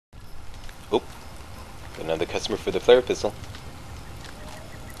Oh, got another customer for the flare pistol.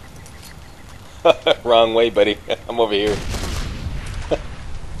 Wrong way, buddy. I'm over here.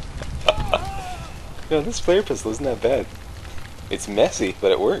 Yo, this flare pistol isn't that bad. It's messy,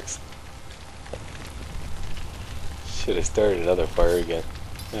 but it works. Should have started another fire again.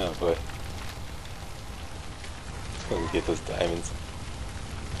 Oh boy. Let me get those diamonds.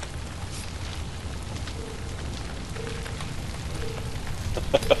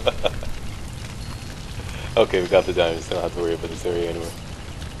 Okay, we got the diamonds. Don't have to worry about this area anymore.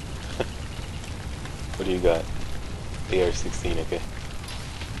 What do you got? AR-16, okay.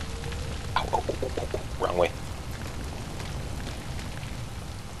 Ow, ow, ow, ow, ow. Wrong way.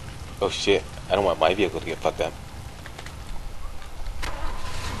 Oh shit, I don't want my vehicle to get fucked up.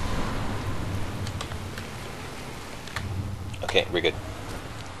 Okay, we're good.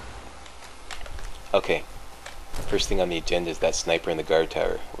 Okay, first thing on the agenda is that sniper in the guard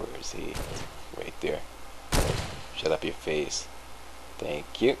tower. Where is he? Right there. Shut up your face.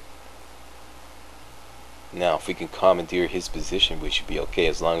 Thank you. Now, if we can commandeer his position, we should be okay,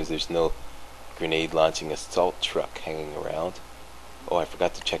 as long as there's no grenade launching assault truck hanging around. Oh, I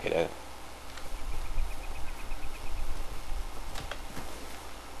forgot to check it out.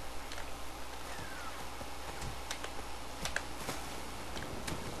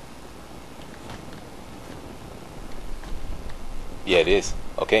 Yeah, it is.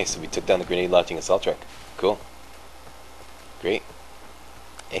 Okay, so we took down the grenade launching assault truck. Cool. Great.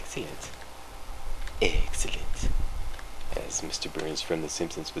 Excellent. Excellent. As Mr. Burns from The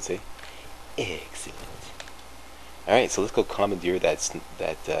Simpsons would say. Excellent. Alright, so let's go commandeer that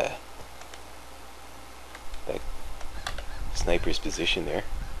sniper's position there.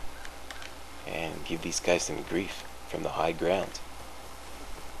 And give these guys some grief from the high ground.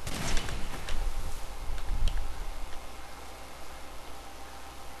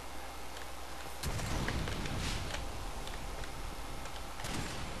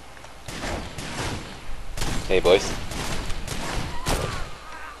 Hey boys.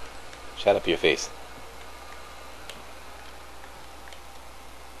 Shut up your face.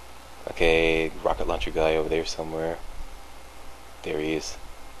 Okay, rocket launcher guy over there somewhere. There he is.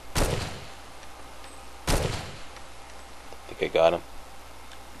 Think I got him.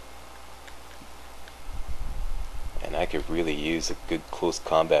 And I could really use a good close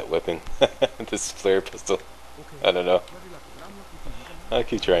combat weapon. This flare pistol. I don't know. I'll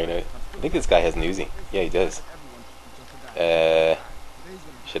keep trying it. I think this guy has an Uzi. Yeah, he does.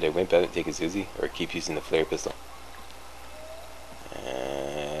 Should I wimp out and take his Uzi, or keep using the flare pistol?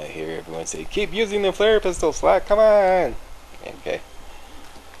 I hear everyone say, keep using the flare pistol, Slack, come on! Okay.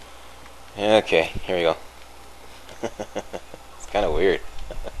 Okay, here we go. It's kind of weird.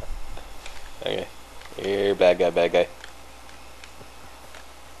 Okay. Here, bad guy, bad guy.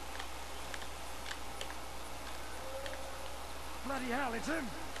 Bloody hell, it's him!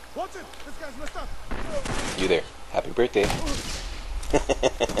 Watch it! This guy's messed up! You there. Happy birthday.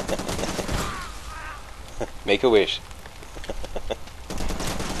 Make a wish.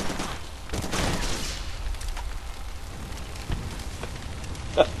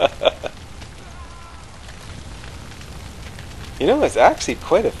 You know, it's actually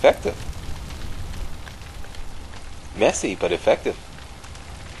quite effective. Messy, but effective.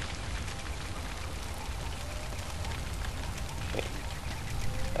 Okay.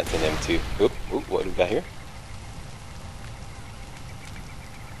 That's an M2. Oop, oop, what do we got here?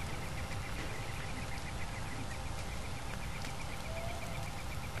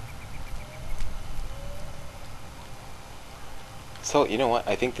 So, you know what?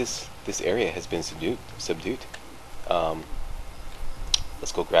 I think this area has been subdued.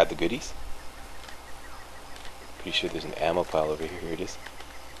 Let's go grab the goodies. Pretty sure there's an ammo pile over here. Here it is.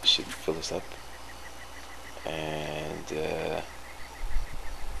 This should fill this up. And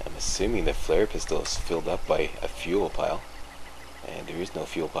I'm assuming the flare pistol is filled up by a fuel pile. And there is no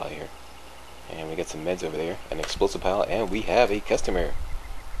fuel pile here. And we got some meds over there, an explosive pile, and we have a customer.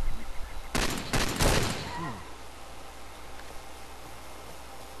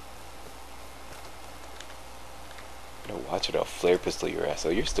 Watch it, I'll flare pistol your ass. Oh,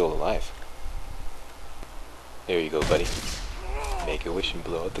 you're still alive. There you go, buddy. Make a wish and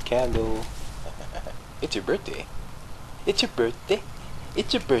blow out the candle. It's your birthday. It's your birthday.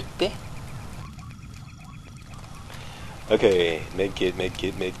 It's your birthday. Okay, medkit,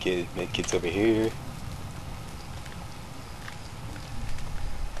 medkit, medkit, medkit's over here.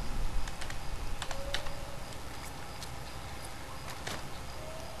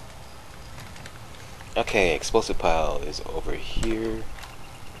 Okay, explosive pile is over here.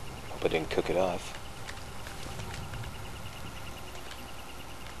 Hope I didn't cook it off.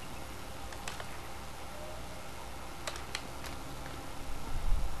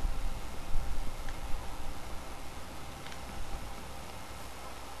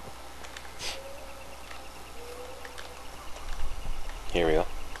 Here we go.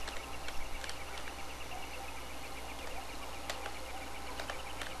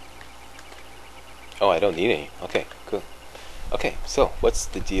 Oh, I don't need any. Okay, cool. Okay, so what's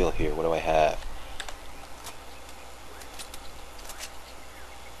the deal here? What do I have?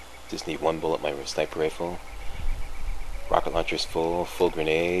 Just need one bullet, my sniper rifle. Rocket launcher's full, full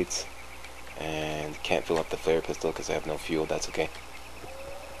grenades. And can't fill up the flare pistol because I have no fuel. That's okay.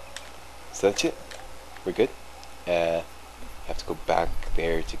 So that's it. We're good. Have to go back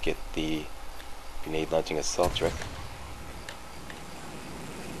there to get the grenade launching assault truck.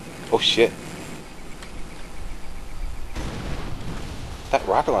 Oh shit. That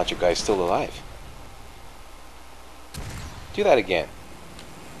rocket launcher guy's still alive. Do that again.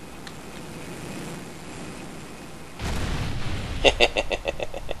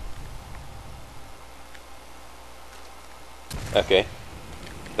 Okay.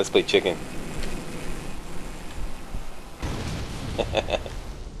 Let's play chicken.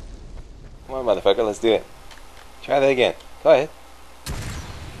 Come on, motherfucker, let's do it. Try that again. Go ahead.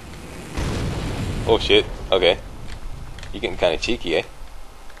 Oh shit. Okay. You're getting kind of cheeky, eh?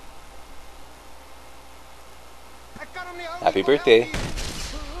 Happy birthday.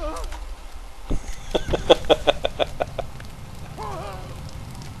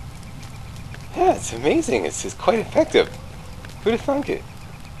 Yeah, it's amazing. It's just quite effective. Who'd have thunk it?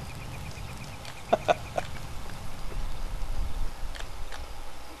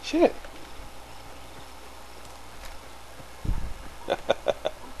 Shit.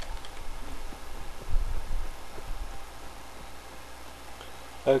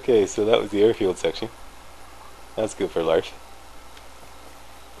 Okay, so that was the airfield section. That's good for large.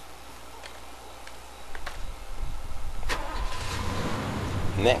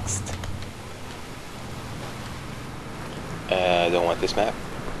 Next. Don't want this map.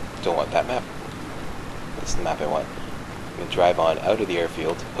 Don't want that map. This is the map I want. I'm going to drive on out of the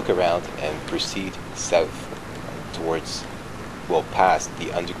airfield, hook around, and proceed south towards, well, past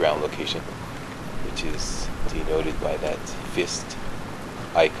the underground location, which is denoted by that fist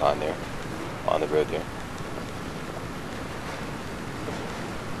icon there on the road there.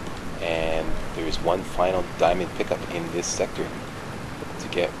 And there's one final diamond pickup in this sector to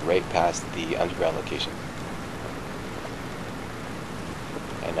get right past the underground location.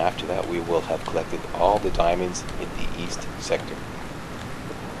 And after that we will have collected all the diamonds in the east sector.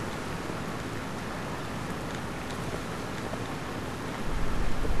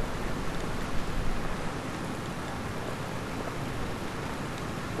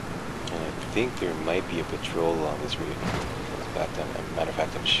 And I think there might be a patrol along this route. In fact, matter of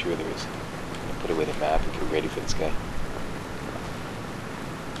fact, I'm sure there is. I'm going to put away the map and get ready for this guy.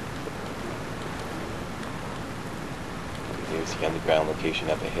 There's the underground location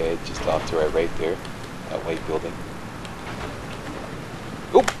up ahead, just off to our right there, that white building.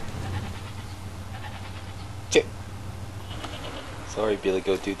 Oh! Shit! Sorry, Billy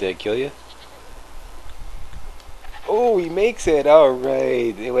Goat Dude, did I kill you? Oh, he makes it!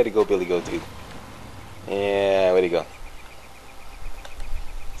 Alright! Way to go, Billy Goat Dude. Yeah, way to go.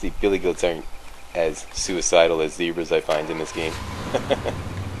 See, Billy Goats aren't as suicidal as zebras, I find, in this game.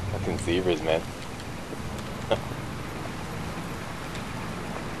 Fucking zebras, man.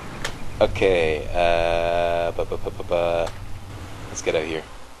 Okay, let's get out of here.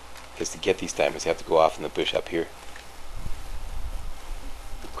 Because to get these diamonds, you have to go off in the bush up here.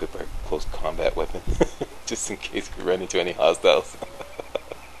 Equip our close combat weapon, just in case we run into any hostiles.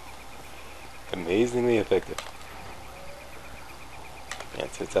 Amazingly effective. Yeah,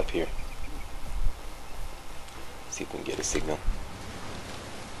 so it's up here. See if we can get a signal.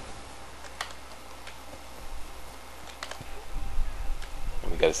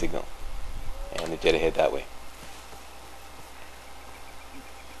 And we got a signal. And they're dead ahead that way.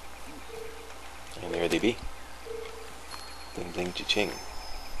 And there they be. Bling bling cha-ching.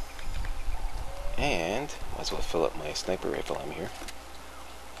 And might as well fill up my sniper rifle. I'm here.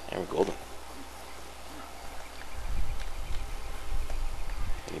 And we're golden.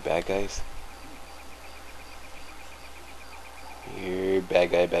 Any bad guys? Here,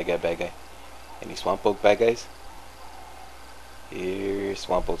 bad guy, bad guy, bad guy. Any swamp oak bad guys? Here,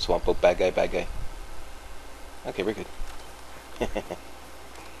 swamp oak, bad guy, bad guy. Okay, we're good.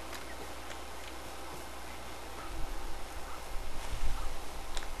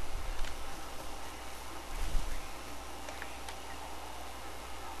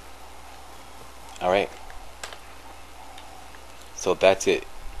 Alright. So that's it.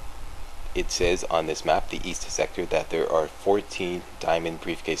 It says on this map, the east sector, that there are 14 diamond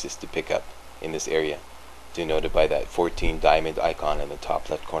briefcases to pick up in this area. denoted by that 14 diamond icon in the top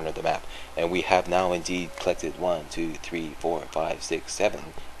left corner of the map. And we have now indeed collected 1, 2, 3, 4, 5, 6, 7,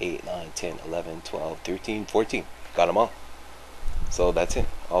 8, 9, 10, 11, 12, 13, 14. Got them all. So that's it.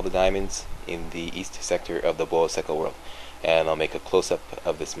 All the diamonds in the east sector of the Boa Seca world. And I'll make a close-up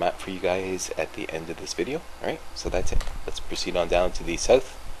of this map for you guys at the end of this video. Alright, so that's it. Let's proceed on down to the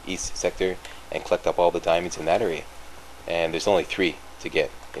southeast sector and collect up all the diamonds in that area. And there's only 3 to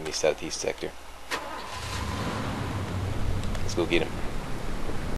get in the southeast sector. Let's go get them.